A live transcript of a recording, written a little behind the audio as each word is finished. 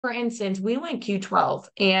for instance, we went Q12.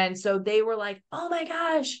 And so they were like, oh my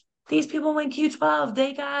gosh, these people went Q12.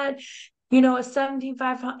 They got, a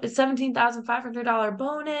 $17,500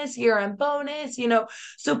 bonus, year-end bonus,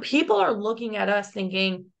 So people are looking at us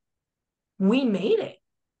thinking, we made it.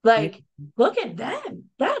 Yeah. Like, look at them.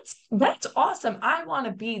 That's awesome. I want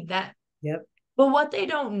to be them. Yep. But what they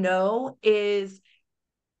don't know is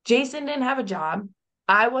Jason didn't have a job.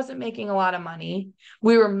 I wasn't making a lot of money.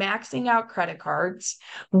 We were maxing out credit cards.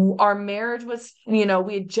 Our marriage was, we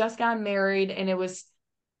had just gotten married and it was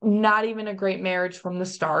not even a great marriage from the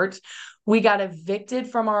start. We got evicted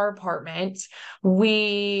from our apartment.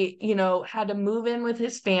 We, had to move in with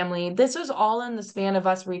his family. This was all in the span of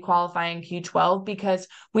us requalifying Q12 because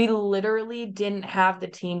we literally didn't have the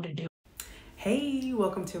team to do. Hey,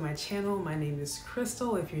 welcome to my channel. My name is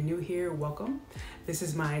Crystal. If you're new here, welcome. This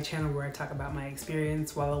is my channel where I talk about my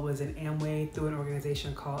experience while I was in Amway through an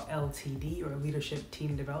organization called LTD, or Leadership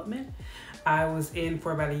Team Development. I was in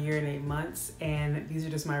for about 1.8 years, and these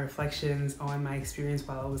are just my reflections on my experience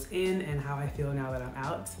while I was in and how I feel now that I'm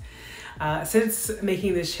out. Since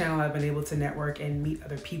making this channel, I've been able to network and meet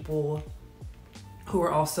other people who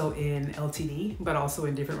are also in LTD, but also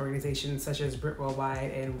in different organizations such as Brit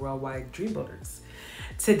Worldwide and Worldwide Dream Builders.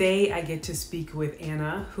 Today, I get to speak with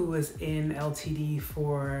Anna, who was in LTD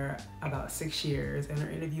for about 6 years, and her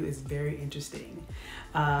interview is very interesting.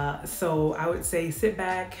 So I would say sit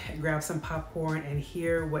back, grab some popcorn, and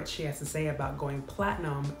hear what she has to say about going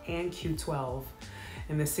platinum and Q12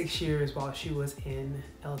 in the 6 years while she was in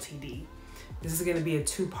LTD. This is gonna be a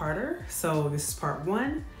two-parter, so this is part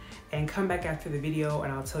one. And come back after the video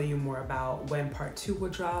and I'll tell you more about when part two will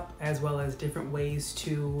drop, as well as different ways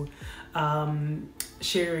to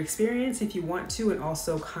share your experience if you want to, and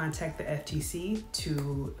also contact the FTC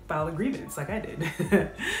to file a grievance like I did.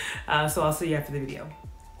 So I'll see you after the video.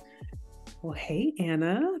 Well, hey,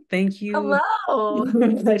 Anna, thank you Hello. so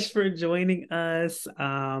much for joining us.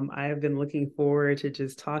 I have been looking forward to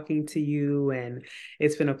just talking to you, and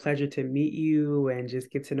it's been a pleasure to meet you and just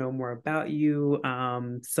get to know more about you.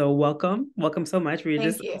 So welcome so much. We're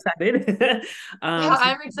Thank just you. excited. Yeah, So,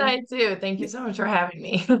 I'm excited too. Thank you so much for having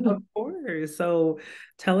me. of course. So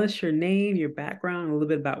tell us your name, your background, a little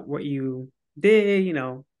bit about what you did,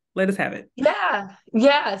 let us have it. Yeah.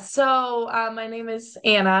 So my name is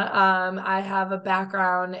Anna. I have a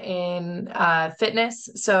background in fitness.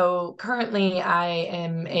 So currently I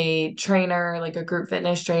am a trainer, like a group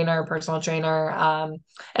fitness trainer, personal trainer,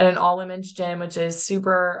 at an all women's gym, which is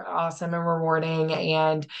super awesome and rewarding.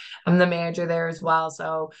 And I'm the manager there as well.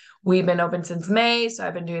 So we've been open since May. So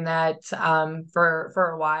I've been doing that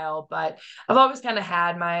for a while, but I've always kind of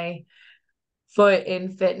had my foot in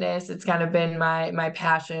fitness. It's kind of been my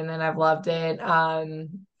passion and I've loved it.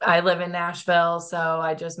 I live in Nashville, so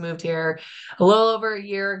I just moved here a little over a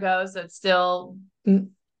year ago, so it's still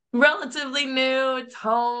relatively new. It's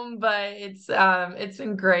home, but it's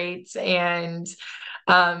been great. And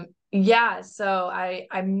yeah, so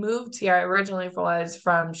I moved here. I originally was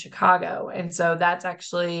from Chicago, and so that's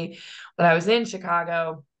actually when I was in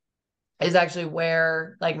Chicago is actually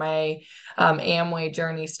where like my Amway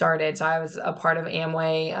journey started. So I was a part of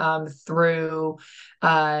Amway through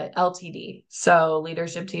LTD, so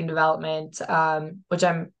leadership team development, which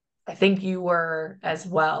I think you were as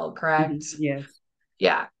well, correct? Mhm. Yes.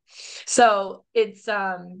 Yeah. So it's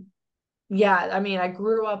yeah, I mean, I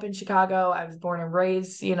grew up in Chicago. I was born and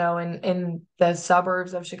raised, in the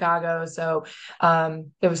suburbs of Chicago. So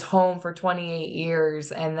it was home for 28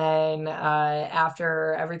 years. And then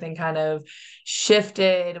after everything kind of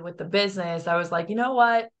shifted with the business, I was like, you know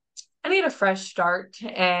what? I need a fresh start.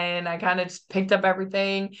 And I kind of just picked up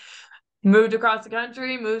everything, moved across the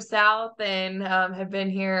country, moved south, and have been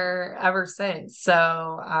here ever since.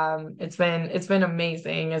 So it's been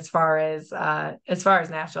amazing as far as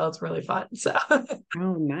Nashville. It's really fun. So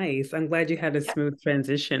Oh, nice. I'm glad you had a yeah. smooth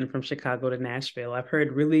transition from Chicago to Nashville. I've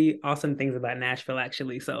heard really awesome things about Nashville,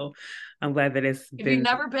 actually. So I'm glad that it's If you've been.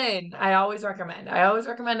 never been, I always recommend. I always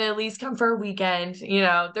recommend to at least come for a weekend.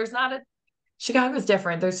 There's not a Chicago's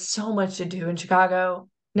different. There's so much to do in Chicago.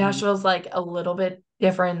 Mhm. Nashville's like a little bit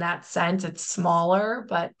different in that sense. It's smaller,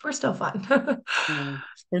 but we're still fun. Oh,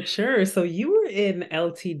 for sure. So you were in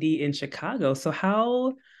LTD in Chicago. So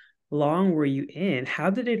how long were you in? How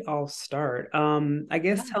did it all start? I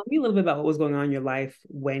guess Yeah. tell me a little bit about what was going on in your life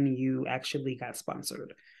when you actually got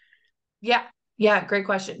sponsored. Yeah. Yeah, great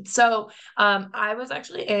question. So, I was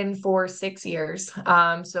actually in for 6 years.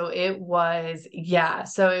 So it was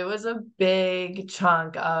a big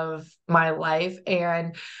chunk of my life.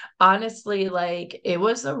 And honestly, like it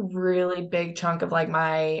was a really big chunk of like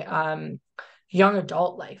my young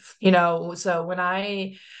adult life, So when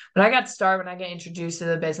I got started, when I got introduced to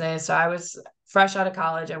the business, so I was fresh out of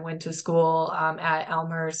college. I went to school at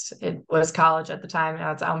Elmhurst. It was college at the time.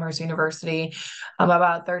 Now it's Elmhurst University,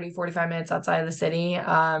 about 30, 45 minutes outside of the city.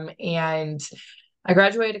 And I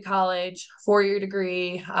graduated college, 4-year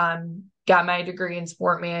degree, got my degree in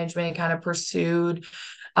sport management, kind of pursued.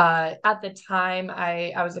 At the time,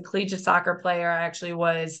 I was a collegiate soccer player. I actually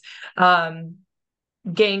was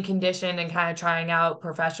getting conditioned and kind of trying out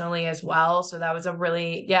professionally as well. So that was a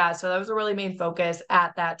really main focus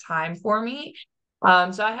at that time for me.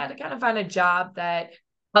 So I had to kind of find a job that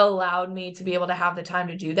allowed me to be able to have the time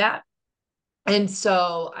to do that. And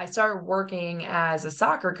so I started working as a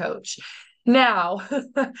soccer coach. Now,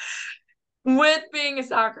 with being a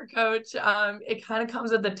soccer coach, it kind of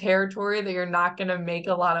comes with the territory that you're not going to make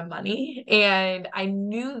a lot of money. And I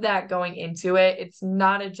knew that going into it. It's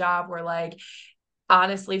not a job where, like,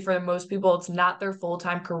 honestly, for most people, it's not their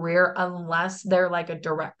full-time career unless they're like a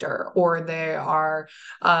director or they are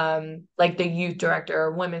like the youth director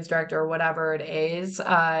or women's director or whatever it is.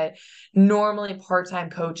 Normally part-time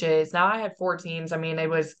coaches. Now I had 4 teams. I mean, it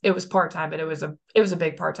was part-time, but it was a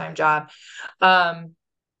big part-time job.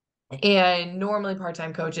 And normally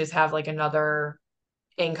part-time coaches have like another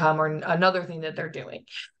income or another thing that they're doing.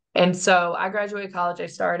 And so I graduated college. I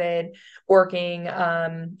started working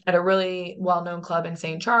at a really well-known club in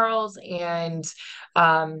St. Charles, and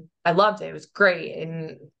I loved it. It was great.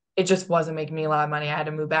 And it just wasn't making me a lot of money. I had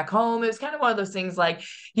to move back home. It was kind of one of those things like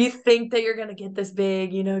you think that you're going to get this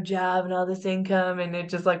big, job and all this income, and it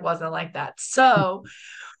just like wasn't like that. So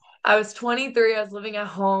I was 23, I was living at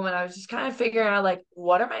home, and I was just kind of figuring out like,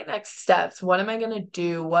 what are my next steps? What am I going to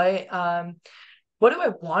do? What do I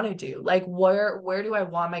want to do? Like, where do I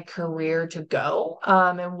want my career to go?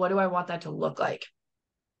 And what do I want that to look like?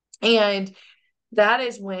 And that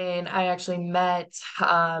is when I actually met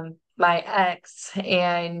my ex,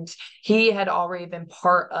 and he had already been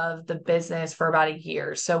part of the business for about a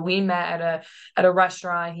year. So we met at a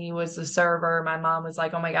restaurant. He was the server. My mom was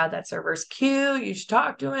like, "Oh my God, that server's cute. You should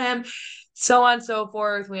talk to him." So on and so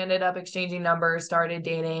forth. We ended up exchanging numbers, started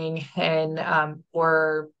dating, and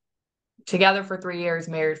were together for 3 years,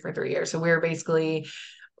 married for 3 years. So we were basically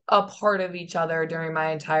a part of each other during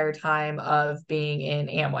my entire time of being in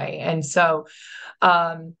Amway. And so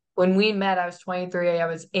when we met, I was 23. I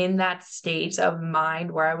was in that state of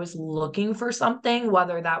mind where I was looking for something,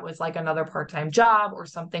 whether that was like another part-time job or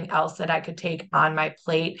something else that I could take on my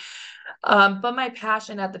plate. But my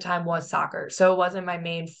passion at the time was soccer. So it wasn't my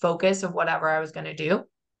main focus of whatever I was going to do.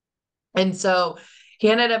 And so he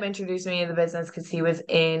ended up introducing me to the business because he was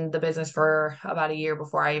in the business for about a year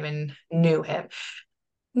before I even knew him.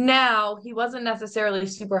 Now, he wasn't necessarily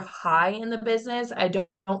super high in the business. I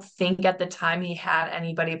don't think at the time he had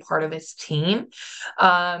anybody part of his team.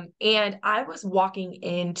 And I was walking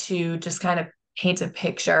into, just kind of paint a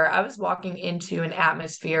picture, I was walking into an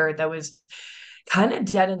atmosphere that was kind of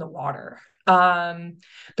dead in the water. There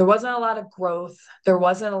wasn't a lot of growth. There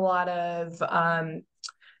wasn't a lot of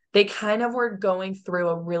they kind of were going through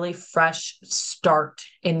a really fresh start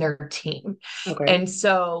in their team. Okay. And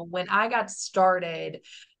so when I got started,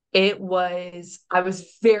 I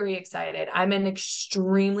was very excited. I'm an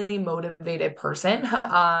extremely motivated person.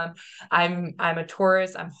 I'm a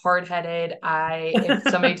Taurus. I'm hard-headed.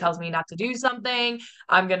 If somebody tells me not to do something,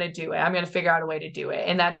 I'm going to do it. I'm going to figure out a way to do it.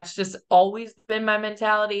 And that's just always been my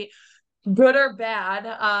mentality, good or bad.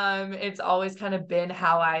 It's always kind of been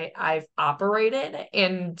how I've operated.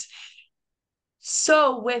 And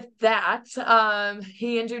so with that,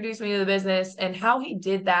 he introduced me to the business, and how he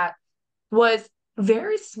did that was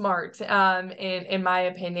very smart, in my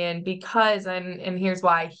opinion, because, and here's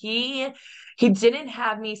why, he didn't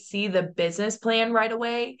have me see the business plan right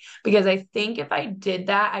away, because I think if I did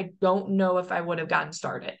that, I don't know if I would have gotten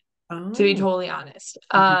started, to be Oh. totally honest.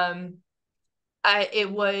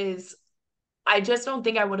 I just don't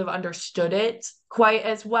think I would have understood it quite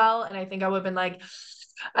as well. And I think I would have been like,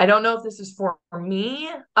 I don't know if this is for me.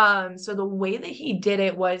 So the way that he did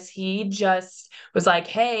it was, he just was like,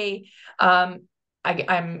 "Hey, I'm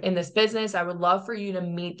in this business. I would love for you to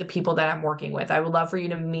meet the people that I'm working with. I would love for you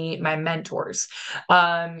to meet my mentors."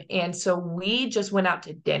 And so we just went out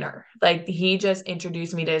to dinner. Like, he just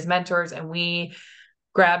introduced me to his mentors, and we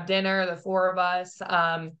grabbed dinner, the 4 of us.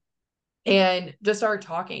 And just started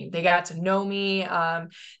talking. They got to know me.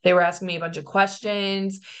 They were asking me a bunch of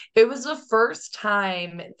questions. It was the first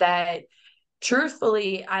time that,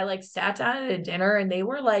 truthfully, I like sat down at a dinner and they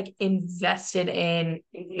were like invested in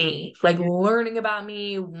me, like learning about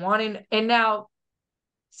me, wanting. And now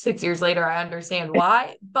 6 years later, I understand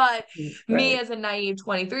why. But me Right. as a naive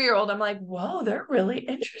 23-year-old, I'm like, whoa, they're really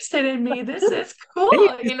interested in me. This is Hey,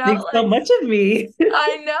 cool, you think so like much of me.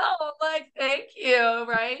 I know, like, thank you,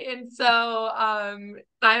 right? And so I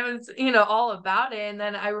was, all about it. And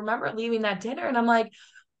then I remember leaving that dinner and I'm like,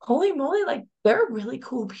 holy moly, like they're really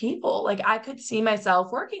cool people. Like I could see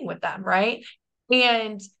myself working with them, right?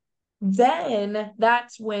 And then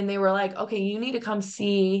that's when they were like, okay, you need to come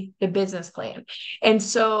see the business plan. And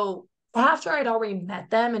so after I'd already met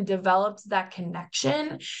them and developed that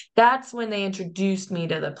connection, that's when they introduced me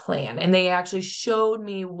to the plan and they actually showed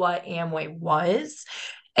me what Amway was.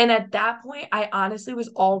 And at that point, I honestly was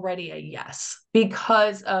already a yes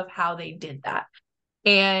because of how they did that.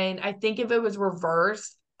 And I think if it was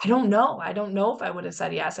reversed, I don't know. I don't know if I would have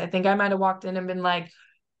said yes. I think I might have walked in and been like,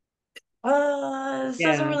 this doesn't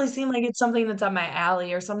Yeah. really seem like it's something that's up my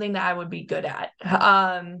alley or something that I would be good at.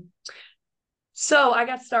 So I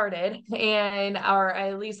got started and or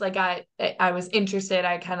at least like I was interested.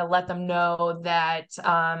 I kind of let them know that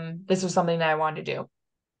this was something that I wanted to do.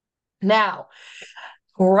 Now,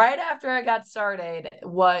 right after I got started,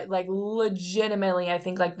 what like legitimately I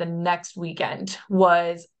think like the next weekend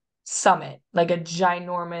was Summit, like a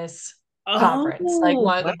ginormous conference, like Oh,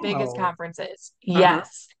 one of the biggest wow. conferences. Uh-huh.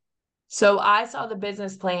 Yes. So I saw the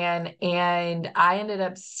business plan and I ended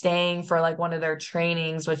up staying for like one of their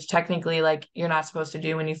trainings, which technically like you're not supposed to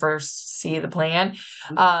do when you first see the plan.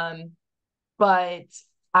 Um, but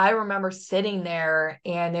I remember sitting there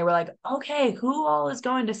and they were like, okay, who all is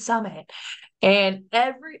going to Summit? And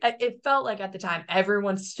it felt like at the time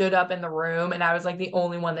everyone stood up in the room and I was like the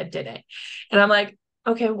only one that didn't. And I'm like,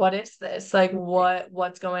 okay, what is this? Like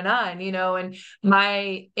what's going on? And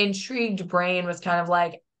my intrigued brain was kind of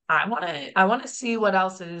like, I want to see what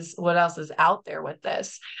else is out there with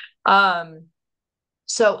this. Um,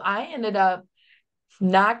 so I ended up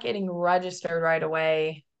not getting registered right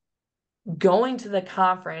away. Going to the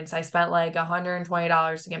conference, I spent like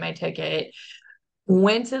 $120 to get my ticket,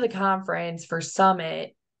 went to the conference for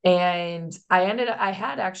Summit, and I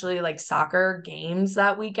had actually like soccer games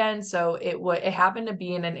that weekend. So it happened to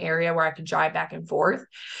be in an area where I could drive back and forth.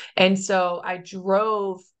 And so I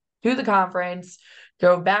drove to the conference,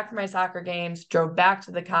 drove back from my soccer games, drove back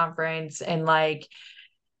to the conference, and like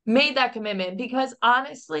made that commitment because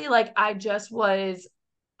honestly, like I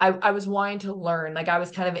was wanting to learn. Like I was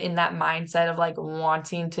kind of in that mindset of like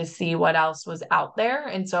wanting to see what else was out there.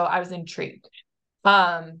 And so I was intrigued.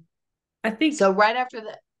 Um, I think so right after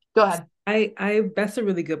that, go ahead. I that's a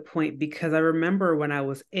really good point because I remember when I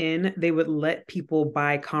was in, they would let people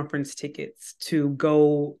buy conference tickets to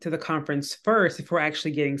go to the conference first before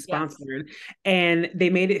actually getting Yes. sponsored. And they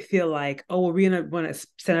made it feel like, oh, well, we're gonna want to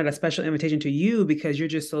send out a special invitation to you because you're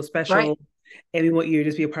just so Right. special and we want you to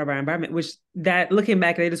just be a part of our environment, which that looking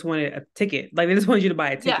back, they just wanted a ticket. Like they just wanted you to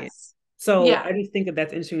buy a ticket. Yes. So Yeah. I just think that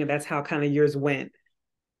that's interesting and that's how kind of yours went.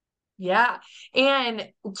 Yeah. And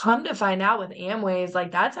come to find out with Amways,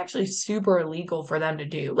 like that's actually super illegal for them to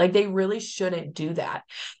do. Like they really shouldn't do that.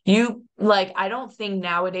 I don't think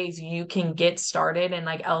nowadays you can get started in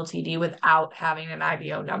like LTD without having an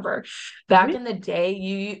IBO number. Back in the day,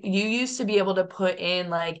 you used to be able to put in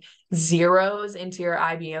like zeros into your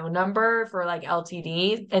IBO number for like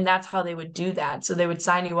LTD, and that's how they would do that. So they would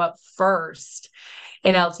sign you up first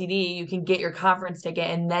in LTD, you can get your conference ticket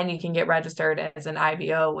and then you can get registered as an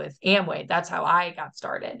IBO with Amway. That's how I got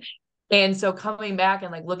started. And so coming back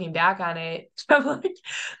and like looking back on it, I'm like,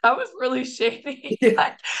 that was really shady. Yeah,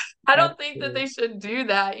 Like, I don't think that absolutely. they should do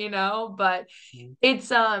that, but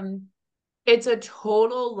it's it's a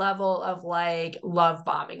total level of like love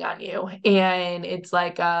bombing on you. And it's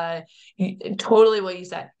like totally what you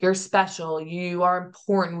said. You're special. You are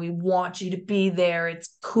important. We want you to be there. It's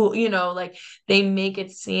cool. Like they make it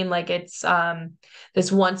seem like it's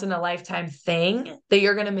this once in a lifetime thing that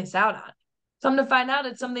you're gonna miss out on. Come to find out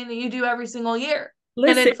it's something that you do every single year. And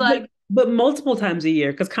Listen, it's like, but multiple times a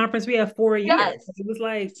year because conference we have 4 a year. yes, It was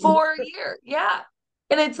like, for a year. Yeah.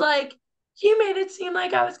 And it's like, you made it seem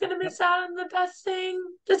like I was going to miss out on the best thing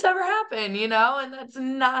that's ever happened, and that's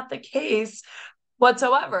not the case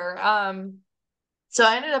whatsoever. So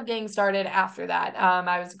I ended up getting started after that.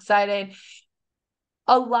 I was excited.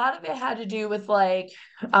 A lot of it had to do with like,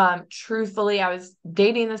 truthfully, I was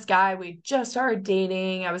dating this guy. We just started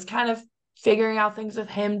dating. I was kind of figuring out things with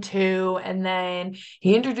him too. And then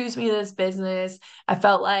he introduced me to this business. I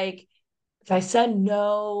felt like if I said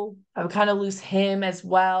no, I would kind of lose him as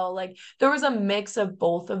well. Like there was a mix of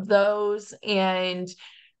both of those. And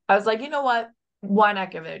I was like, you know what? Why not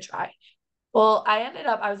give it a try? Well, I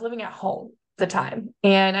was living at home at the time,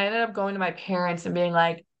 and I ended up going to my parents and being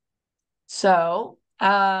like, so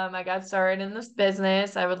I got started in this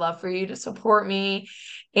business. I would love for you to support me.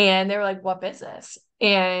 And they were like, what business?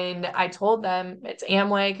 And I told them it's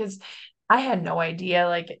Amway because I had no idea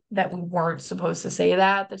like that we weren't supposed to say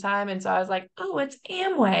that at the time. And so I was like, oh, it's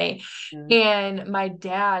Amway. Yeah. And my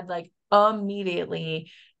dad like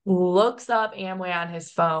immediately looks up Amway on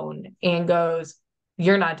his phone and goes,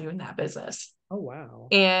 you're not doing that business. Oh, wow.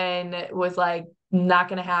 And was like, not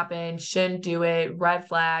going to happen, shouldn't do it, red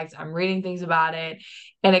flags. I'm reading things about it.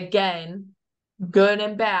 And again, good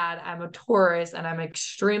and bad, I'm a Taurus and I'm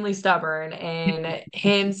extremely stubborn. And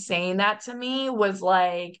him saying that to me was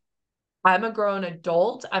like, I'm a grown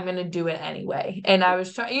adult. I'm going to do it anyway. And I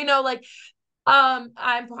was trying, like, I'm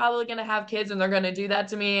probably gonna have kids and they're gonna do that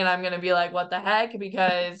to me, and I'm gonna be like, what the heck?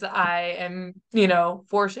 Because I am,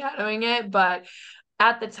 foreshadowing it. But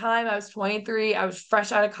at the time I was 23, I was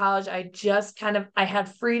fresh out of college. I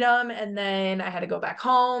had freedom and then I had to go back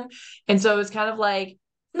home. And so it was kind of like,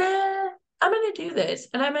 nah, I'm gonna do this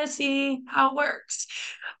and I'm gonna see how it works.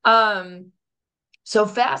 Um, so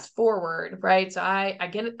fast forward, right? So I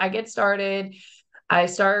get started. I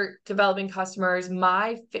start developing customers.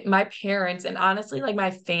 My parents and honestly, like my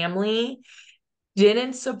family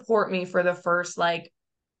didn't support me for the first like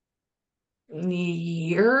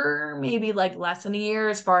year, maybe like less than a year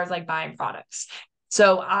as far as like buying products.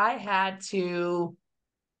 So I had to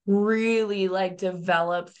really like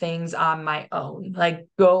develop things on my own, like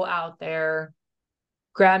go out there,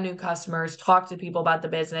 grab new customers, talk to people about the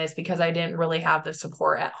business because I didn't really have the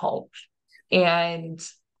support at home. And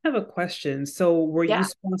I have a question. So, were you yeah,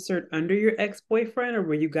 sponsored under your ex-boyfriend or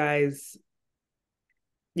were you guys?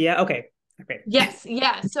 Yeah, okay. Okay. yes,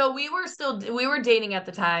 yeah. So we were dating at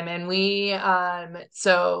the time and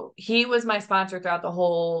so he was my sponsor throughout the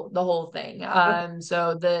whole thing. Okay.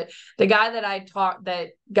 So the guy that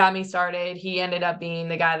got me started, he ended up being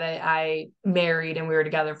the guy that I married and we were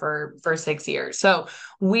together for 6 years. So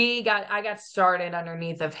I got started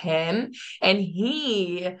underneath of him, and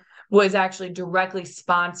he was actually directly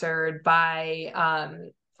sponsored by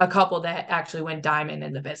a couple that actually went diamond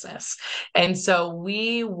in the business. And so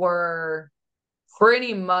we were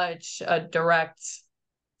pretty much a direct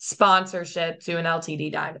sponsorship to an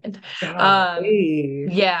LTD Diamond. Um, Golly.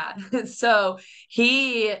 yeah. So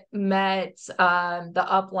he met the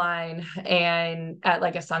upline and at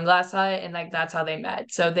like a sunglass hut, and like that's how they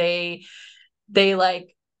met. So they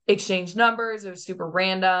like exchanged numbers. It was super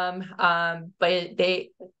random. But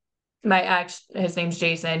my ex, his name's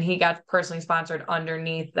Jason, he got personally sponsored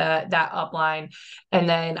underneath that upline, and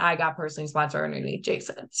then I got personally sponsored underneath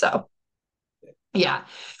Jason. So yeah.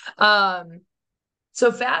 Um,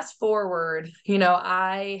 so fast forward,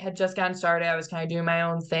 I had just gotten started. I was kind of doing my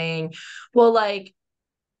own thing. Well, like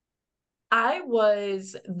I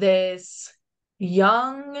was this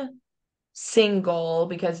young single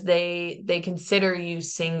because they consider you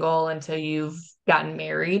single until you've gotten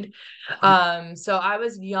married. So I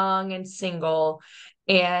was young and single,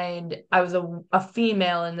 and I was a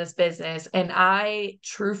female in this business, and I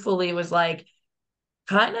truthfully was like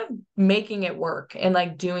kind of making it work and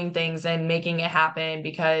like doing things and making it happen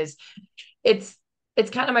because it's it's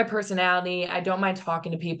kind of my personality. I don't mind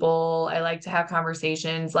talking to people. I like to have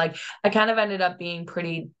conversations. Like I kind of ended up being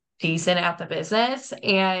pretty decent at the business,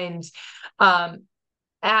 um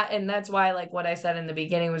and that's why like what I said in the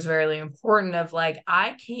beginning was very important of like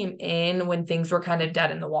I came in when things were kind of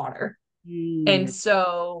dead in the water. And Mm.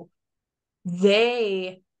 so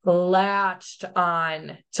they latched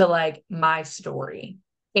on to like my story.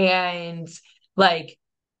 And like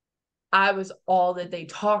I was all that they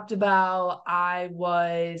talked about. I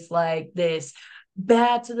was like this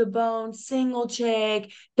bad to the bone single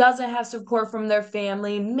chick, doesn't have support from their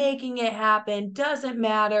family, making it happen, doesn't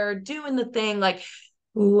matter, doing the thing, like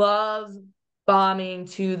love bombing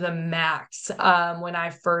to the max. When I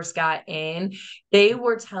first got in, they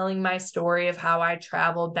were telling my story of how I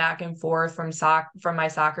traveled back and forth from my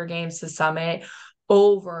soccer games to Summit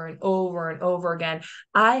over and over and over again.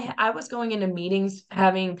 I was going into meetings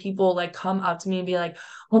having people like come up to me and be like,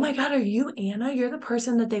 "Oh my God, are you Anna? You're the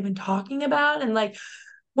person that they've been talking about." And like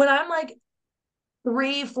when I'm like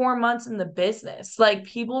 3, 4 months in the business, like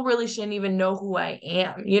people really shouldn't even know who I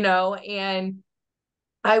am. And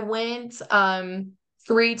I went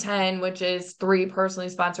 310, which is three personally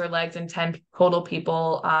sponsored legs and 10 total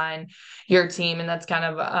people on your team. And that's kind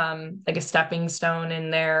of like a stepping stone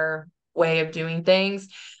in their way of doing things.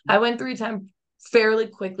 I went 310 fairly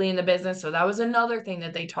quickly in the business. So that was another thing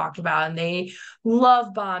that they talked about, and they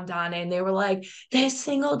love bombed on it. And they were like, this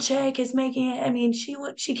single chick is making it. I mean, she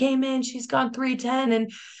came in, she's gone 310 in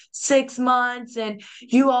 6 months, and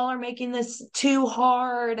you all are making this too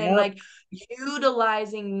hard, and Yep. like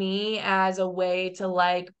utilizing me as a way to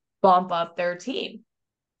like bump up their team.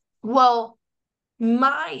 Well,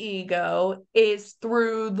 my ego is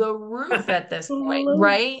through the roof at this point, Absolutely.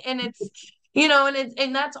 right? And it's, you know,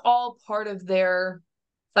 and that's all part of their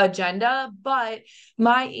agenda, but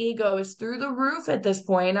my ego is through the roof at this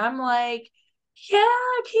point. I'm like,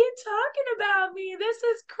 yeah, keep talking about me. This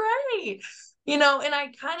is great. You know, and I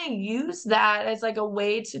kind of use that as like a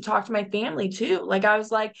way to talk to my family too. Like I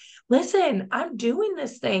was like, listen, I'm doing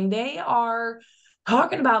this thing. They are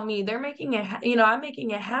talking about me. They're making it, you know, I'm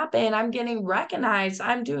making it happen. I'm getting recognized.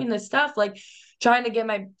 I'm doing this stuff, like trying to get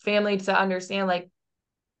my family to understand like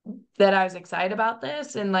that I was excited about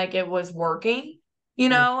this and like it was working, you Yeah.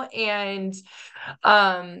 know? And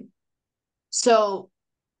um so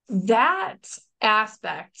that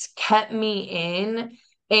aspect kept me in,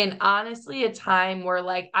 and honestly a time where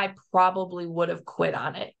like I probably would have quit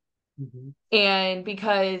on it. Mhm. And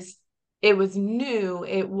because it was new,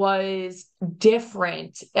 it was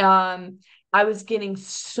different. I was getting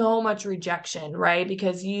so much rejection, right?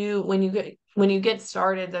 Because when you get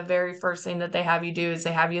started, the very first thing that they have you do is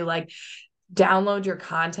they have you like download your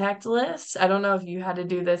contact list. I don't know if you had to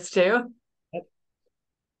do this too. Yep.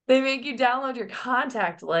 They make you download your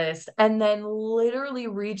contact list and then literally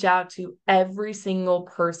reach out to every single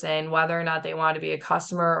person, whether or not they want to be a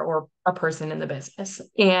customer or a person in the business.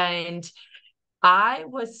 And I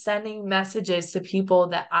was sending messages to people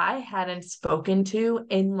that I hadn't spoken to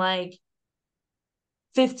in like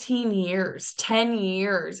 15 years, 10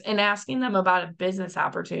 years, and asking them about a business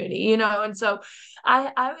opportunity, you know? And so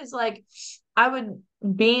I was like, I would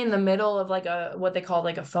be in the middle of like a what they call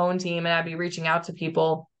like a phone team, and I'd be reaching out to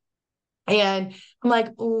people. And I'm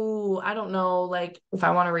like, ooh, I don't know, like if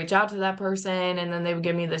I want to reach out to that person. And then they would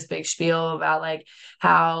give me this big spiel about like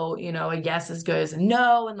how, you know, a yes is good as a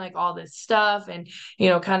no and like all this stuff. And, you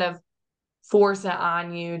know, kind of force it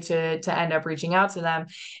on you to end up reaching out to them.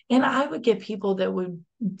 And I would get people that would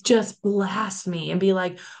just blast me and be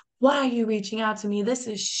like, why are you reaching out to me? This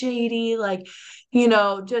is shady. Like, you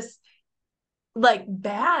know, just like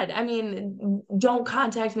bad. I mean, don't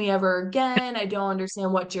contact me ever again. I don't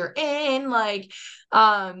understand what you're in. Like,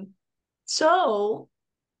 um, so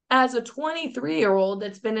as a 23-year-old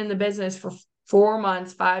that's been in the business for 4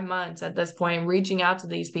 months, 5 months at this point, reaching out to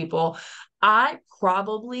these people, I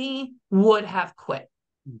probably would have quit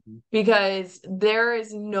Mhm. because there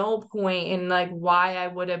is no point in like why I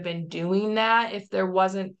would have been doing that if there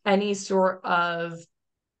wasn't any sort of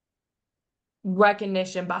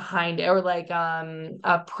recognition behind it or like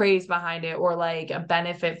a praise behind it or like a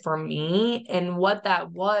benefit for me. And what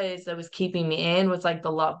that was keeping me in was like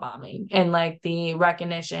the love bombing and like the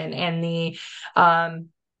recognition and the um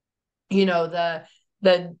you know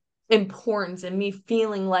the importance and me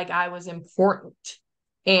feeling like I was important.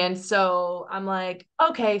 And so I'm like,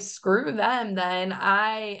 okay, screw them then.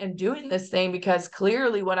 I am doing this thing because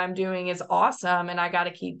clearly what I'm doing is awesome and I got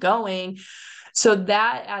to keep going. So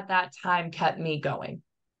that at that time kept me going.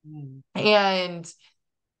 Mm. And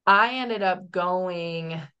I ended up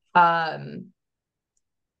going um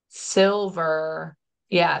silver.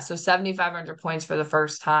 Yeah, so 7,500 points for the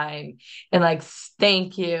first time. And like,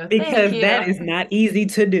 thank you. Thank Because you. that is not easy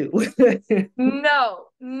to do. No,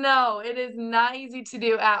 no, it is not easy to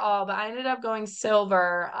do at all. But I ended up going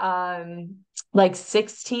silver like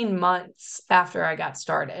 16 months after I got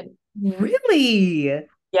started. Really?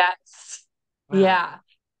 Yes. Wow. Yeah.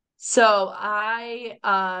 So I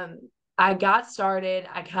got started.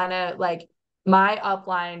 I kind of like my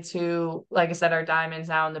upline to, like I said, our diamonds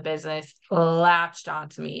now in the business latched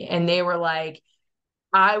onto me, and they were like,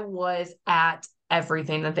 I was at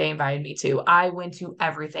everything that they invited me to. I went to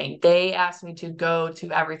everything. They asked me to go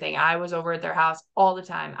to everything. I was over at their house all the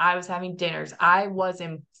time. I was having dinners. I was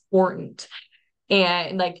important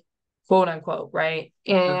and like quote unquote, right?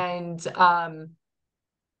 And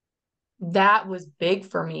that was big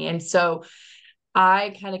for me. And so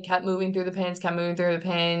I kind of kept moving through the pins, kept moving through the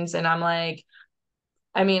pins. And I'm like,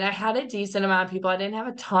 I mean, I had a decent amount of people. I didn't have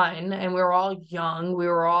a ton, and we were all young. We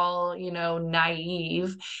were all, you know,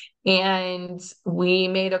 naive. And we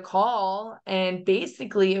made a call, and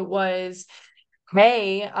basically it was,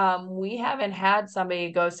 hey, we haven't had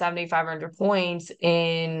somebody go 7,500 points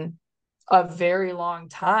in a very long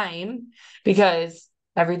time because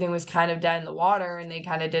everything was kind of dead in the water and they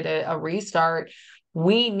kind of did a restart.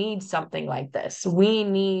 We need something like this. We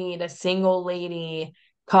need a single lady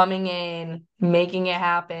coming in, making it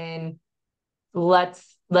happen. Let's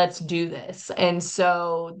do this. And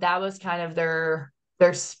so that was kind of their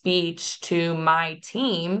speech to my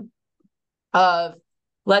team of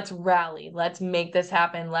let's rally, let's make this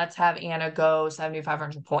happen, let's have Anna go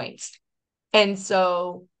 7,500 points. And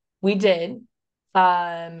so we did.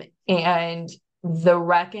 And the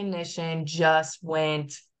recognition just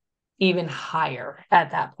went even higher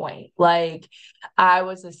at that point. Like I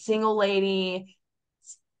was a single lady,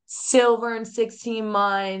 silver in 16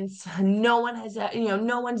 months. No one has,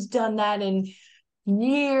 no one's done that in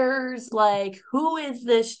years. Like, who is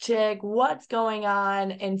this chick? What's going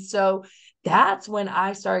on? And so that's when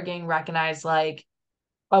I started getting recognized, like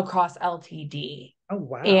across LTD, Oh,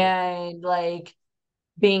 wow. and like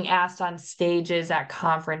being asked on stages at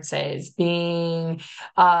conferences, being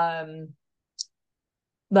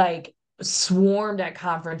like swarmed at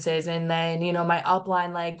conferences, and then my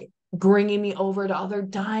upline like bringing me over to other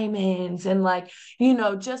diamonds, and like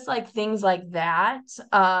just like things like that,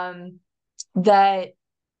 that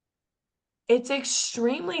it's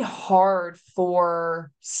extremely hard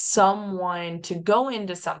for someone to go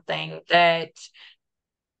into something that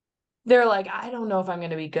they're like, I don't know if I'm going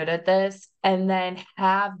to be good at this, and then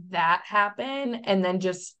have that happen and then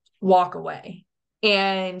just walk away.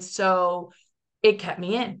 And so it kept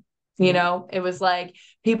me in. Yeah. It was like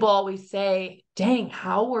people always say, dang,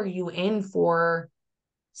 how were you in for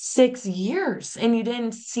 6 years and you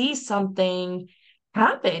didn't see something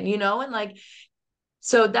happen, and like,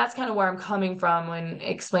 so that's kind of where I'm coming from when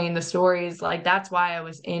explaining the stories. Like, that's why I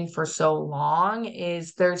was in for so long,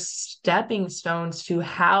 is there's stepping stones to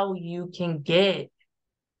how you can get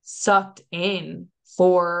sucked in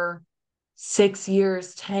for 6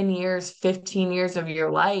 years, 10 years, 15 years of your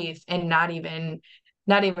life and not even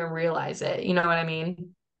realize it. You know what I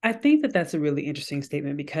mean? I think that that's a really interesting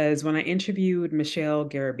statement because when I interviewed Michelle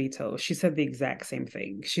Garabito, she said the exact same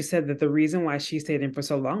thing. She said that the reason why she stayed in for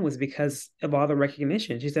so long was because of all the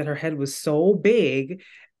recognition. She said her head was so big,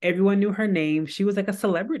 everyone knew her name. She was like a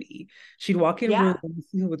celebrity. She'd walk in rooms, Yeah,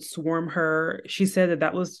 people would swarm her. She said that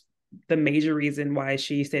that was the major reason why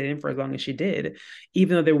she stayed in for as long as she did,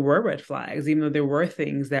 even though there were red flags, even though there were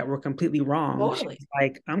things that were completely wrong. She totally. was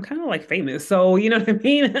like, I'm kind of like famous. So, you know what I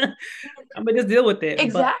mean? I'm gonna just deal with it. But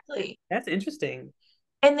Exactly. that's interesting.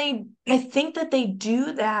 And I think that they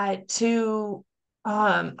do that to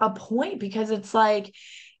a point, because it's like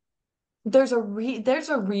there's a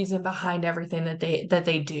reason behind everything that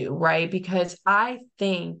they do, right? Because I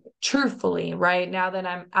think truthfully, right, now that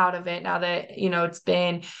I'm out of it, now that it's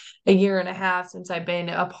been a year and a half since I've been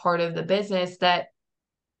a part of the business, that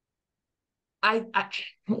I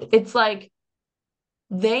it's like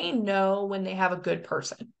they know when they have a good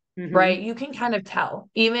person, Hmm. right? You can kind of tell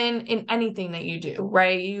even in anything that you do,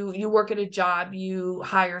 right? You work at a job, you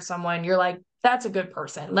hire someone, you're like, that's a good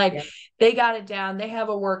person. Like, Yeah. they got it down, they have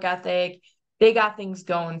a work ethic, they got things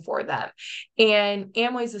going for them. And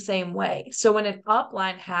Amway's the same way. So when an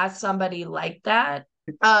upline has somebody like that,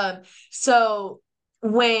 so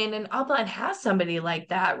when an upline has somebody like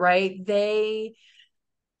that, right, they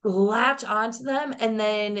latch onto them, and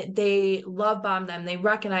then they love bomb them, they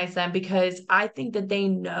recognize them, because I think that they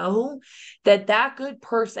know that that good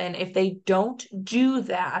person, if they don't do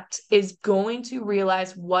that, is going to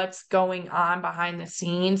realize what's going on behind the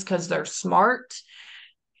scenes, because they're smart,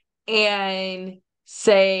 and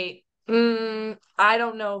say, I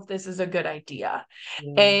don't know if this is a good idea.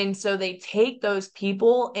 Yeah. And so they take those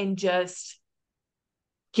people and just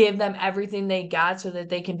give them everything they got so that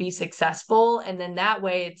they can be successful. And then that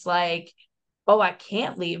way it's like, oh, I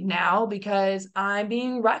can't leave now because I'm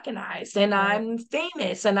being recognized and Right. I'm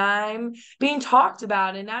famous and I'm being talked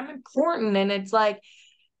about and I'm important. And it's like,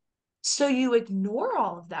 so you ignore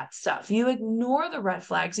all of that stuff. You ignore the red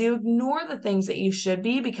flags. You ignore the things that you should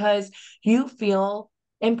be, because you feel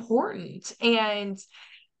important. And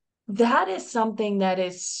that is something that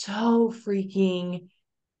is so freaking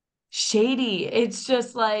shady. It's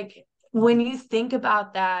just like, when you think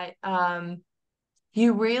about that,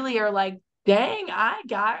 you really are like, dang, I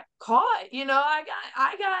got caught.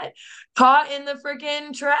 I got caught in the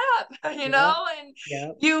freaking trap, Yeah. and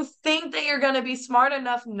Yeah. you think that you're gonna be smart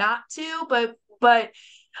enough not to, but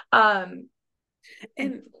um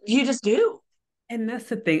And you just do. that's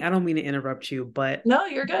the thing. I don't mean to interrupt you, but No,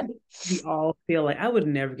 you're good. we all feel like I would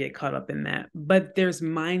never get caught up in that. But there's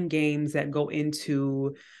mind games that go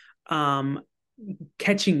into um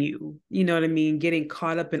catching you, you know what I mean, getting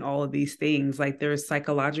caught up in all of these things. Like there's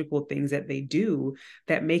psychological things that they do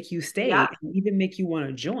that make you stay Yeah, and even make you want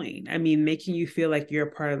to join. I mean, making you feel like you're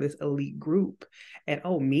a part of this elite group. And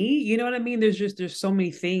oh, me, you know what I mean? There's so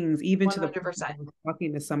many things, even to the point that 100%. I was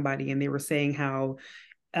talking to somebody and they were saying how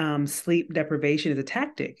sleep deprivation is a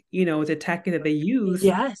tactic. You know, it's a tactic that they use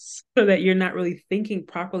Yes. so that you're not really thinking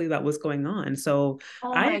properly about what's going on. So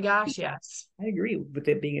Oh I my gosh, yes. I agree with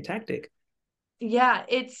it being a tactic. Yeah,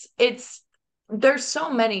 it's there's so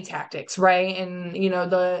many tactics, right? And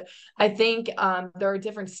I think there are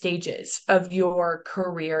different stages of your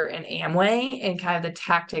career in Amway and kind of the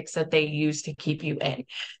tactics that they use to keep you in.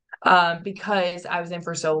 Because I was in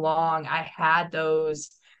for so long, I had those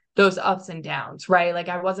ups and downs, right? Like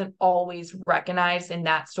I wasn't always recognized in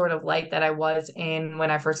that sort of light that I was in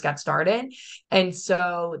when I first got started. And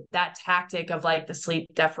so that tactic of like the sleep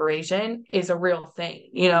deprivation is a real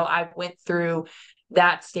thing. I went through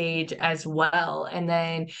that stage as well. And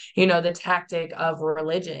then, the tactic of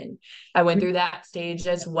religion, I went through that stage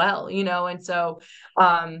as well, and so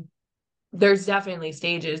um there's definitely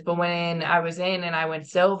stages, but when I was in and I went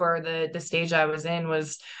silver, the stage I was in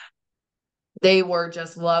was they were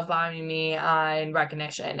just love bombing me on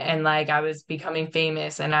recognition, and like I was becoming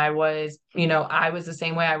famous, and I was the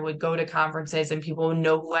same way. I would go to conferences and people would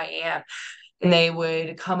know who I am, and they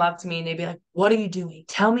would come up to me and they'd be like, "What are you doing?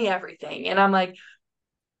 Tell me everything." And I'm like,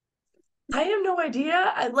 I have no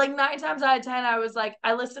idea. Like 9 times out of 10, I was like,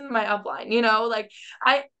 I listened to my upline, like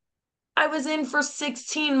I I was in for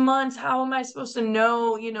 16 months. How am I supposed to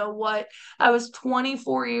know, what I was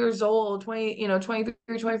 24 years old, 20,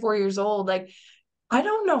 23, 24 years old. Like, I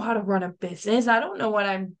don't know how to run a business. I don't know what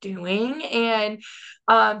I'm doing. And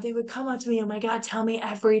they would come up to me, oh my God, tell me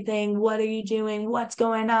everything. What are you doing? What's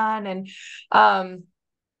going on? And um,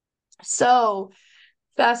 so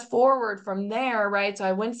fast forward from there, right? So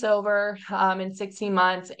I went silver in 16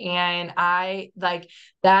 months, and I like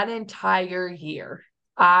that entire year,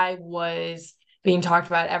 I was being talked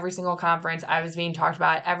about at every single conference. I was being talked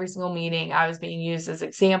about at every single meeting. I was being used as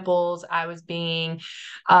examples. Um,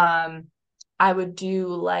 I would do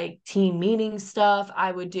like team meeting stuff.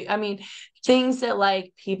 I mean, things that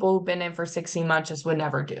like people who've been in for 16 months just would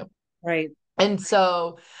never do. Right. And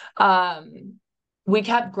so we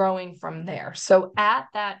kept growing from there. So at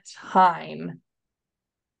that time,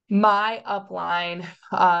 my upline,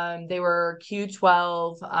 they were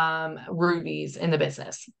Q12 rubies in the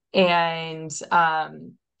business. And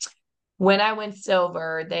when I went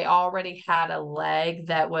silver, they already had a leg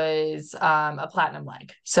that was a platinum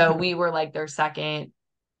leg. So we were like their second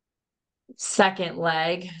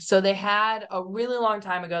leg. So they had a really long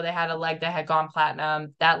time ago, they had a leg that had gone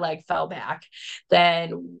platinum. That leg fell back.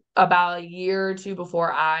 Then about a year or two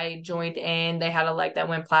before I joined in, they had a leg that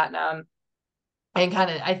went platinum and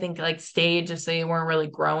kind of, I think, like stayed just so they weren't really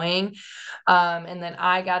growing. And then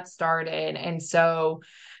I got started. And so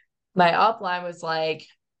my upline was like,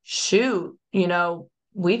 shoot,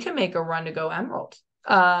 we could make a run to go emerald.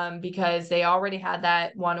 Because they already had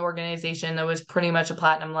that one organization that was pretty much a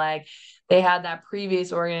platinum leg. They had that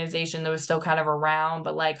previous organization that was still kind of around,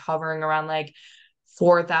 but like hovering around like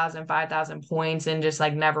 4,000, 5,000 points and just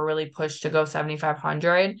like never really pushed to go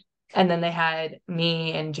 7,500. And then they had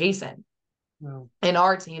me and Jason Wow. in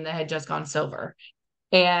our team that had just gone silver.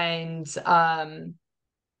 And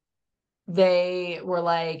they were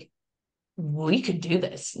like, we could do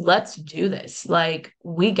this. Let's do this. Like,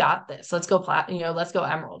 we got this. Let's go let's go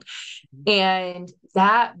emerald. And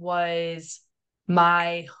that was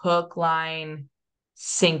my hook, line,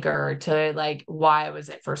 sinker to like why I was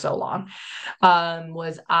it for so long.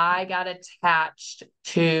 Was I got attached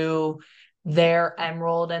to their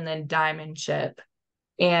emerald and then diamond ship.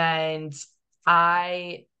 And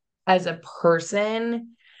I, as a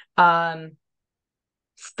person, um,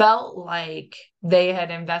 felt like they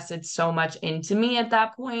had invested so much into me at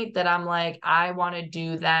that point that I'm like, I want to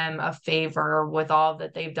do them a favor with all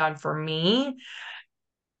that they've done for me.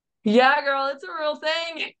 Yeah, girl, it's a real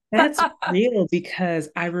thing. That's real because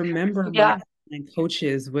I remember my Yeah. upline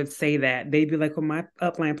coaches would say that. They'd be like, well, my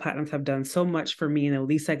upline platinums have done so much for me, and the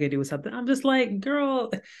least I could do is something. I'm just like,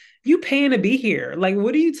 girl, you paying to be here. Like,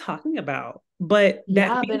 what are you talking about? But that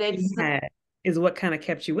Yeah, but feeling you it's had is what kind of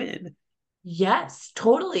kept you in. yes,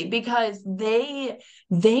 totally, because they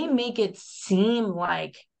make it seem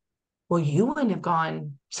like, well, you wouldn't have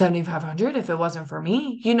gone 7,500 if it wasn't for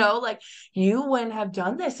me. Like you wouldn't have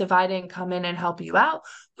done this if I didn't come in and help you out,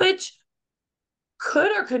 which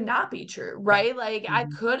could or could not be true, Right. right? Like I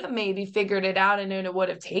Mhm. could have maybe figured it out and then it would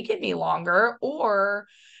have taken me longer, or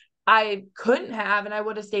I couldn't have, and I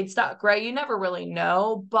would have stayed stuck, right? You never really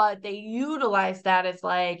know, but they utilized that as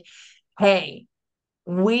like, hey,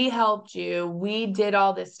 we helped you. We did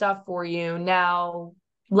all this stuff for you. Now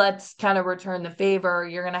let's kind of return the favor.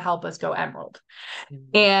 You're going to help us go Emerald.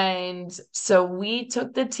 Mhm. And so we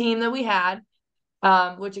took the team that we had,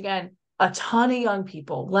 which again, a ton of young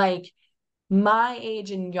people, like my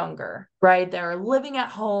age and younger, right? They're living at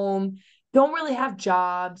home, don't really have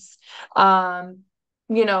jobs, um,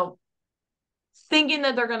 you know, thinking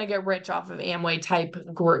that they're going to get rich off of Amway type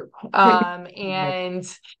group. Like,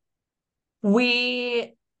 And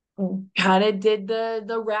we kind of did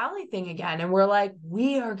the rally thing again, and we're like,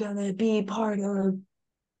 we are going to be part of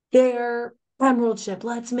their emerald ship.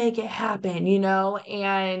 Let's make it happen,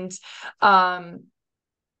 and um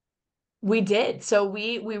we did. So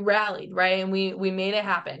we rallied, right? And we made it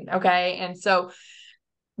happen. Okay. And so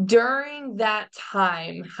during that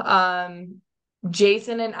time,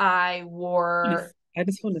 Jason and I were I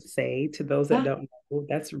just want to say to those that don't know,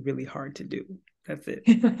 that's really hard to do. That's it.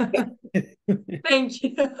 Thank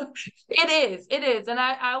you. It is. And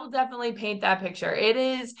I will definitely paint that picture. It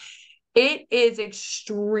is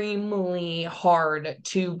extremely hard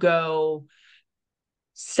to go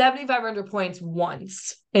 7,500 points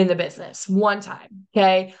once in the business, one time.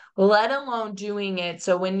 Okay. Let alone doing it.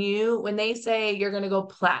 So when they say you're going to go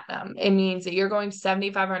platinum, it means that you're going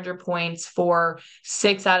 7,500 points for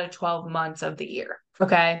 6 out of 12 months of the year.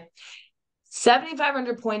 Okay.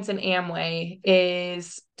 7,500 points in Amway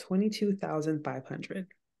is 22,500.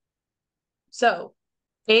 so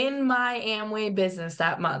in my Amway business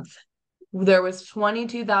that month, there was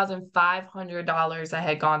 $22,500 I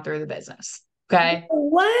had gone through the business. Okay.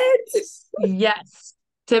 What? Yes.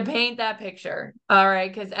 To paint that picture. All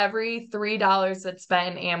right. Because every $3 that's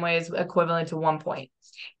spent in Amway is equivalent to 1 point.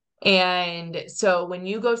 And so when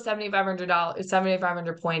you go $7,500,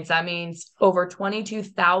 7,500 points, that means over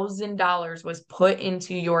 $22,000 was put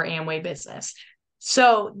into your Amway business.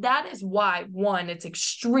 So that is why, one, it's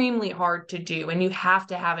extremely hard to do, and you have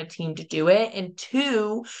to have a team to do it. And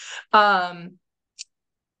two,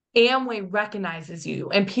 Amway recognizes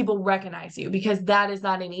you and people recognize you, because that is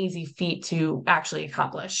not an easy feat to actually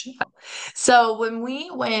accomplish. So when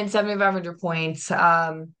we win 7,500 points,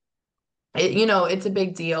 it's a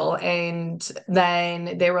big deal. And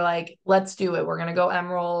then they were like, let's do it. We're going to go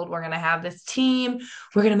Emerald. We're going to have this team.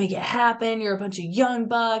 We're going to make it happen. You're a bunch of young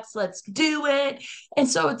bucks. Let's do it. And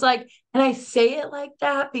so it's like, and I say it like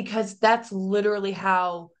that because that's literally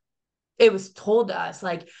how it was told to us,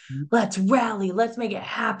 like, let's rally, let's make it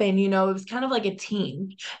happen. It was kind of like a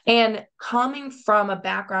team. And coming from a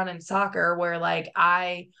background in soccer where like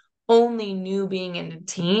I only knew being in a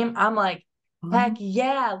team, I'm like, heck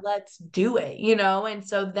yeah, let's do it, And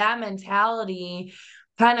so that mentality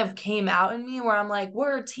kind of came out in me where I'm like,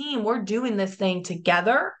 we're a team, we're doing this thing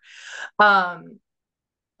together. And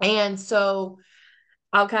so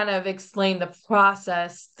I'll kind of explain the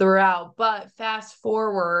process throughout, but fast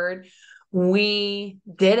forward, we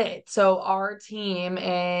did it. So our team,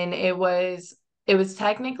 and it was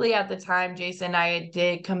technically at the time, Jason and I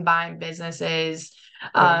did combine businesses,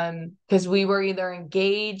 Okay. because we were either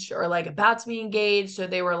engaged or like about to be engaged. So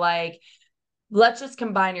they were like, let's just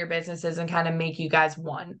combine your businesses and kind of make you guys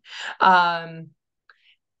one. And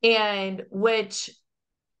which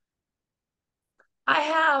I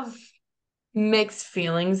have mixed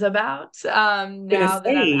feelings about Gonna now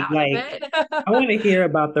that I'm say, out of like, it. I want to hear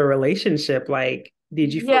about the relationship. Like,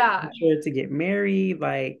 did you feel Yeah. pressure to get married?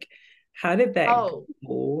 Like, how did that Oh,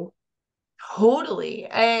 go? totally.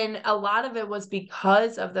 And a lot of it was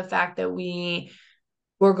because of the fact that we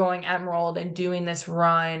were going Emerald and doing this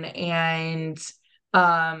run, and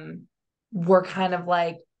um we're kind of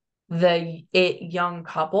like the it young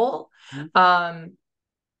couple. Um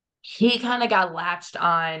he kind of got latched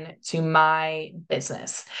on to my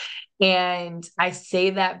business. And I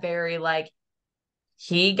say that very like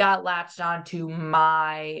he got latched onto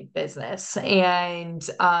my business. And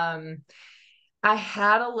I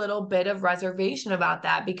had a little bit of reservation about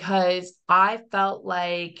that because I felt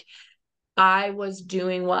like I was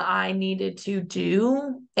doing what I needed to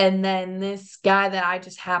do. And then this guy that I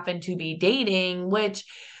just happened to be dating, which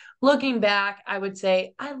looking back, I would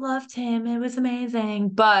say I loved him. It was amazing.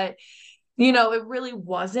 But, it really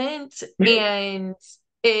wasn't. And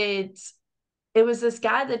it's it was this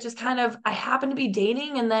guy that just kind of I happened to be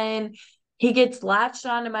dating, and then he gets latched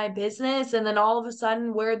onto my business, and then all of a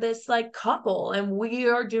sudden we're this like couple and we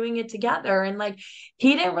are doing it together. And like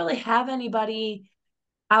he didn't really have anybody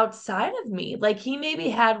outside of me. Like he maybe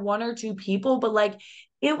had one or two people, but like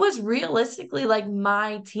it was realistically like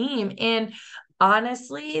my team. And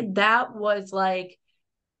honestly, that was like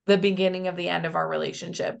the beginning of the end of our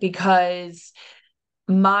relationship because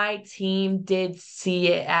my team did see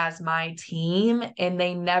it as my team and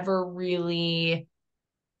they never really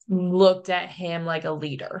looked at him like a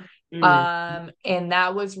leader. Mm. And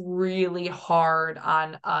that was really hard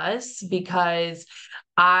on us because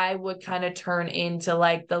I would kind of turn into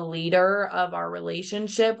like the leader of our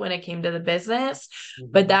relationship when it came to the business,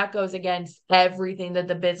 but Mhm. that goes against everything that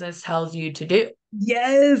the business tells you to do.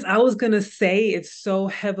 Yes, I was gonna say it's so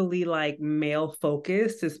heavily like male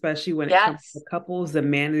focused, especially when it comes to Yes. couples. The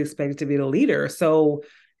man is expected to be the leader. So,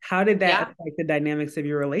 how did that Yeah. affect the dynamics of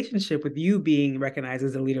your relationship with you being recognized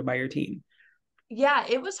as a leader by your team? Yeah,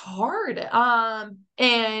 it was hard.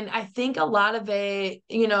 And I think a lot of it,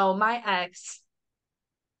 my ex,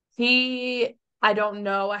 I don't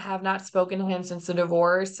know, I have not spoken to him since the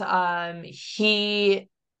divorce. I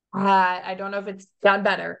don't know if it's gotten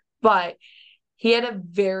better, but he had a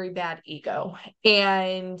very bad ego.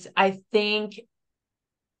 And I think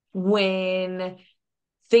when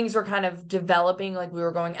things were kind of developing, like we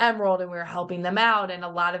were going Emerald and we were helping them out, and a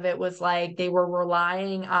lot of it was like they were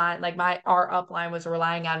relying on, like our upline was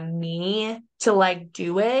relying on me to like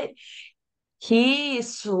do it. He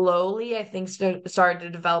slowly, I think, started to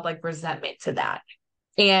develop like resentment to that.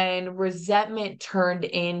 And resentment turned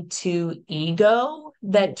into ego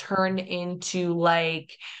that turned into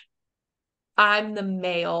like, I'm the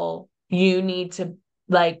male, you need to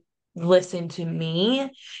like listen to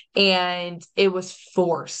me. And it was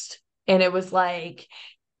forced. And it was like,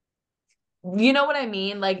 you know what I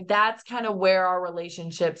mean? Like that's kind of where our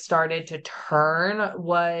relationship started to turn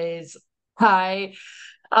was I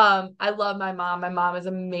I love my mom. My mom is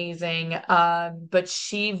amazing. But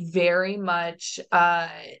she very much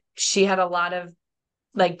she had a lot of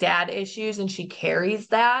like dad issues and she carries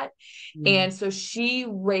that. Mm. And so she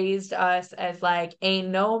raised us as like, ain't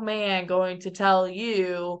no man going to tell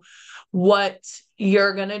you what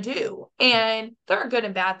you're gonna do. And there are good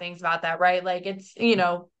and bad things about that, right? Like it's,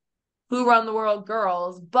 who run the world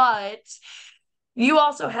girls, but you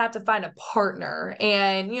also have to find a partner.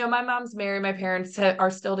 And, my mom's married. My parents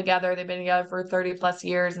are still together. They've been together for 30 plus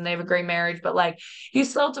years and they have a great marriage, but like you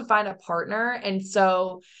still have to find a partner. And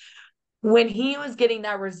so when he was getting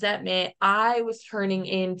that resentment, I was turning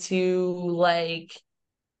into like,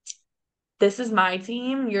 this is my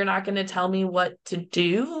team. You're not going to tell me what to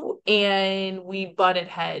do. And we butted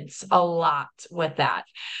heads a lot with that.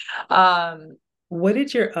 Um, What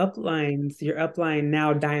did your upline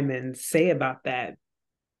now diamonds say about that?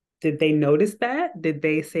 Did they notice that? Did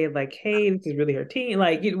they say like, "Hey, this is really her team"?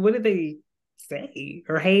 Like, what did they say?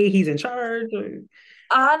 Or, "Hey, he's in charge"? Or...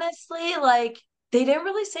 Honestly, like they didn't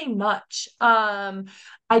really say much.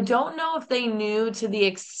 I don't know if they knew to the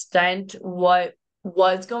extent what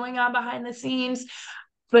was going on behind the scenes,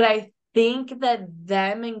 but I think that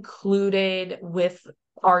them included with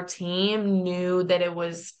our team knew that it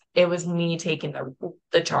was me taking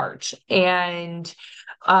the charge. And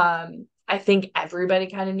I think everybody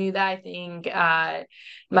kind of knew that. I think our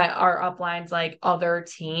uplines, like other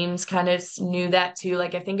teams, kind of knew that too.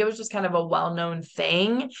 Like I think it was just kind of a well-known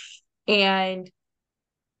thing. And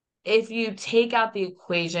if you take out the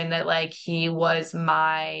equation that like he was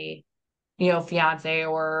my, fiance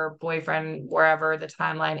or boyfriend, wherever the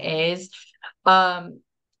timeline is, um,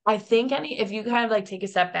 I think if you kind of like take a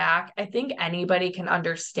step back, I think anybody can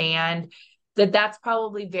understand that that's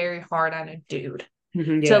probably very hard on a dude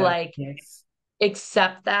Mhm, to yeah, like yes.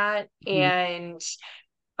 accept that Mhm, and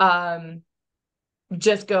um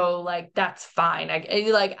just go like that's fine.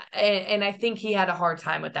 And I think he had a hard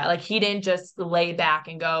time with that. Like he didn't just lay back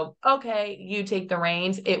and go, okay, you take the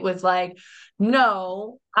reins. It was like,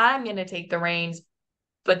 no, I'm gonna take the reins,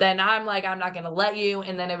 but then I'm like, I'm not gonna let you.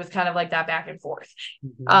 And then it was kind of like that back and forth.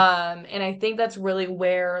 mhm, And I think that's really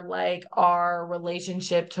where like our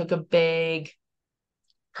relationship took a big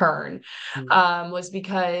turn. mhm, Was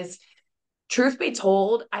because truth be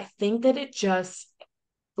told, I think that it just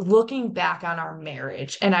looking back on our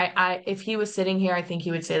marriage, and if he was sitting here, I think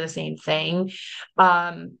he would say the same thing.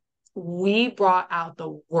 Um, we brought out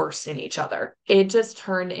the worst in each other. It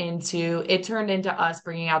turned into us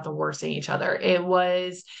bringing out the worst in each other.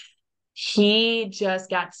 He just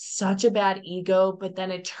got such a bad ego, but then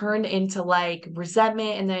it turned into like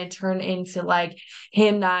resentment, and then it turned into like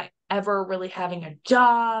him not ever really having a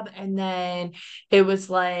job. And then it was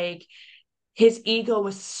like his ego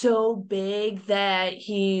was so big that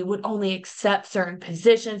he would only accept certain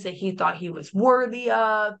positions that he thought he was worthy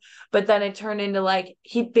of. But then it turned into like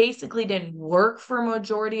he basically didn't work for a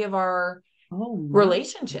majority of our oh my.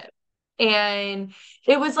 relationship. And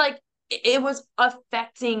it was like it was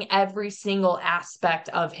affecting every single aspect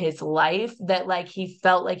of his life, that like he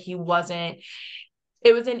felt like he wasn't,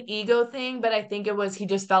 it was an ego thing, but I think it was, he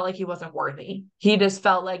just felt like he wasn't worthy. He just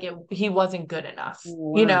felt like he wasn't good enough,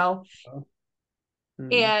 you Wow. know?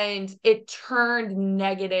 Mm, And it turned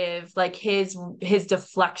negative, like his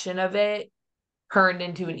deflection of it turned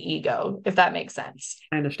into an ego, if that makes sense.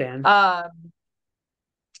 I understand. Um,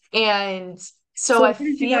 and so So I where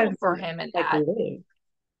did you guys feel for him in like that. live?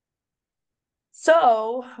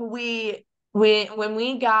 So we when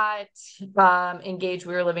we got engaged,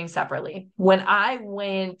 we were living separately. When I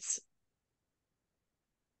went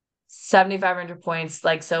 7,500 points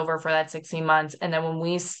like silver for that 16 months, and then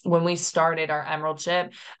when we started our emerald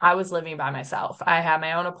ship, I was living by myself. I had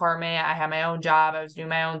my own apartment, I had my own job, I was doing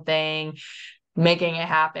my own thing, making it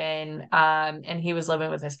happen. And he was living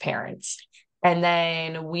with his parents. And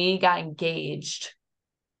then we got engaged,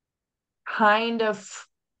 kind of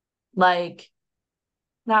like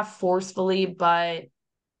not forcefully, but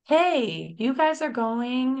hey, you guys are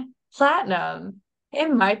going platinum.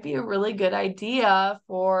 It might be a really good idea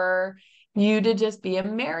for you to just be a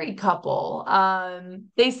married couple.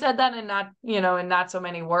 They said that in not, in not so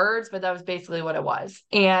many words, but that was basically what it was.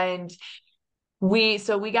 And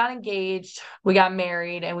so we got engaged, we got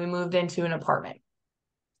married, and we moved into an apartment.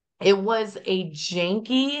 It was a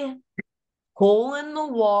janky, hole in the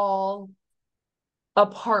wall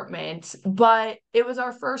apartment, but it was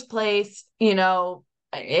our first place, it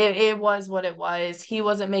was what it was. He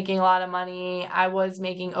wasn't making a lot of money. I was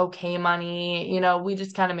making okay money. We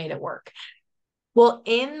just kind of made it work. Well,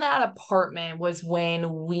 in that apartment was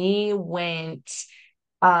when we went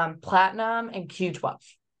platinum and Q12.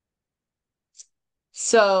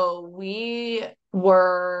 So we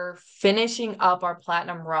were finishing up our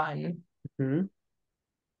platinum run Hmm.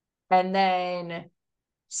 and then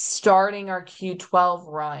starting our Q12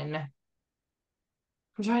 run.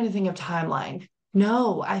 I'm trying to think of timeline.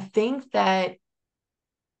 No,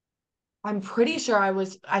 I'm pretty sure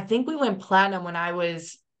I think we went platinum when I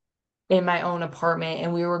was in my own apartment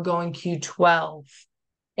and we were going Q12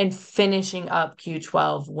 and finishing up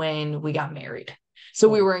Q12 when we got married. So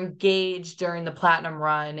we Oh, were engaged during the platinum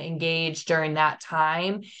run, engaged during that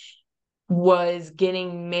time, was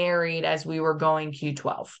getting married as we were going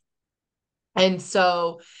Q12. And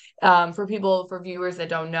so, for viewers that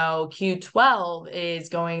don't know, Q12 is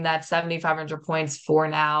going that 7,500 points for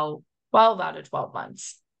now 12 out of 12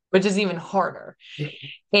 months, which is even harder.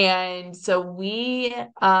 And so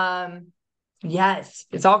yes,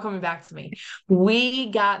 it's all coming back to me.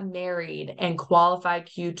 We got married and qualified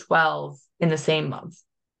Q12 in the same month.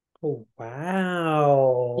 oh,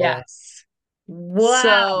 wow. Yes. Wow.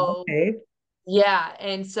 So Okay. yeah,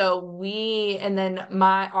 and then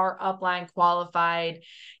our upline qualified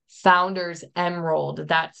Founders Emerald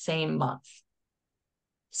that same month.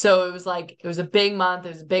 So it was a big month, it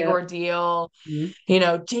was a big Yep. ordeal.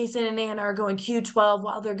 Mhm. Jason and Anna are going Q12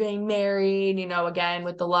 while they're getting married, again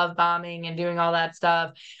with the love bombing and doing all that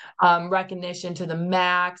stuff. Recognition to the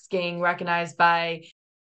max, getting recognized by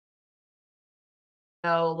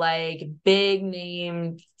like big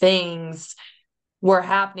name things were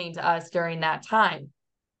happening to us during that time.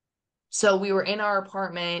 So we were in our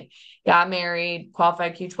apartment, got married,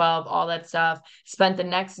 qualified Q12, all that stuff, spent the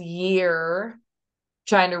next year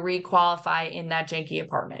trying to requalify in that janky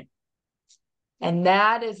apartment. And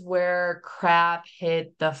that is where crap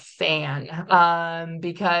hit the fan.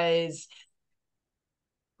 Because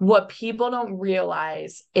what people don't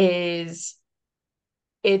realize is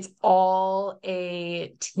it's all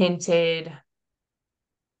a tinted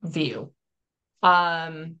view.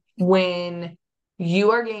 When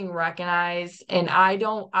you are getting recognized, and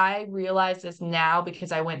I realize this now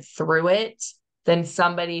because I went through it than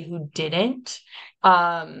somebody who didn't.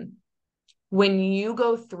 When you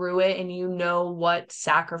go through it and you know what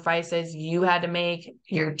sacrifices you had to make,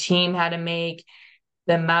 your team had to make,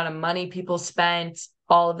 the amount of money people spent,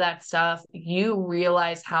 all of that stuff, you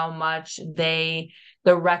realize how much the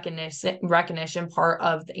recognition part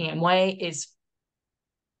of the Amway is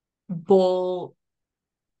bull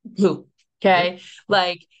poop. Yep. Okay.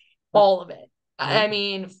 Like Yep. all of it. Yep. I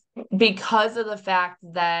mean, because of the fact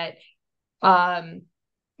that um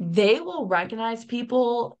they will recognize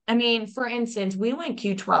people. I mean, for instance, we went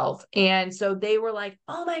Q12 and so they were like,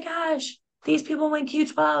 oh my gosh, these people went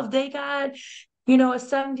Q12. They got, a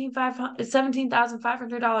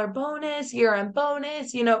 $17,500 bonus, year-end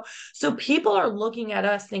bonus, So people are looking at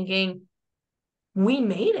us thinking, we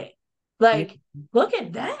made it. Yep. Like, look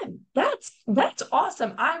at them. That's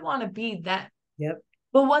awesome. I want to be them. Yep.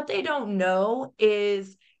 But what they don't know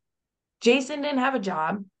is Jason didn't have a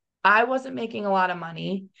job. I wasn't making a lot of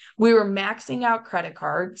money. We were maxing out credit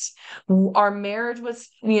cards. Our marriage was,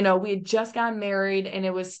 we had just gotten married and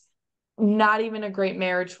it was not even a great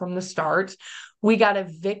marriage from the start. We got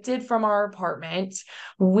evicted from our apartment.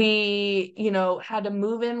 We, had to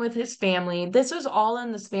move in with his family. This was all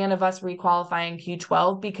in the span of us requalifying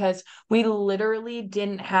Q12 because we literally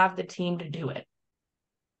didn't have the team to do it.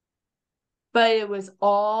 But it was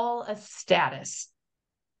all a status.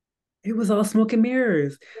 It was all smoke and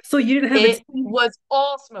mirrors. So you didn't have a It team. was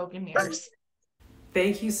all smoke and mirrors.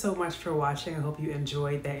 Thank you so much for watching. I hope you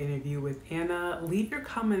enjoyed that interview with Anna. Leave your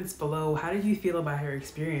comments below. How did you feel about her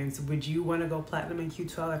experience? Would you want to go platinum in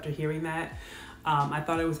Q12 after hearing that? I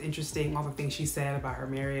thought it was interesting, all the things she said about her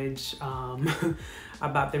marriage,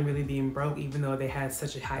 about them really being broke, even though they had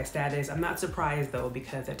such a high status. I'm not surprised though,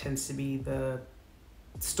 because that tends to be the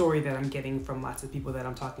story that I'm getting from lots of people that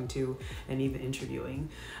I'm talking to and even interviewing.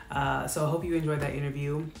 So I hope you enjoyed that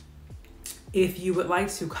interview. If you would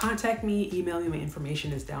like to contact me, email me, my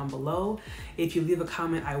information is down below. If you leave a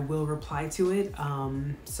comment, I will reply to it.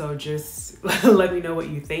 So just let me know what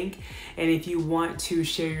you think. And if you want to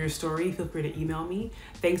share your story, feel free to email me.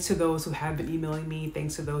 Thanks to those who have been emailing me.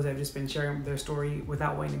 Thanks to those that have just been sharing their story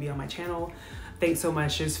without wanting to be on my channel. Thanks so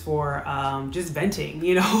much just for just venting,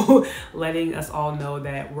 letting us all know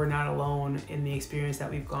that we're not alone in the experience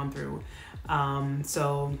that we've gone through.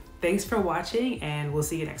 So thanks for watching, and we'll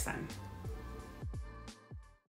see you next time.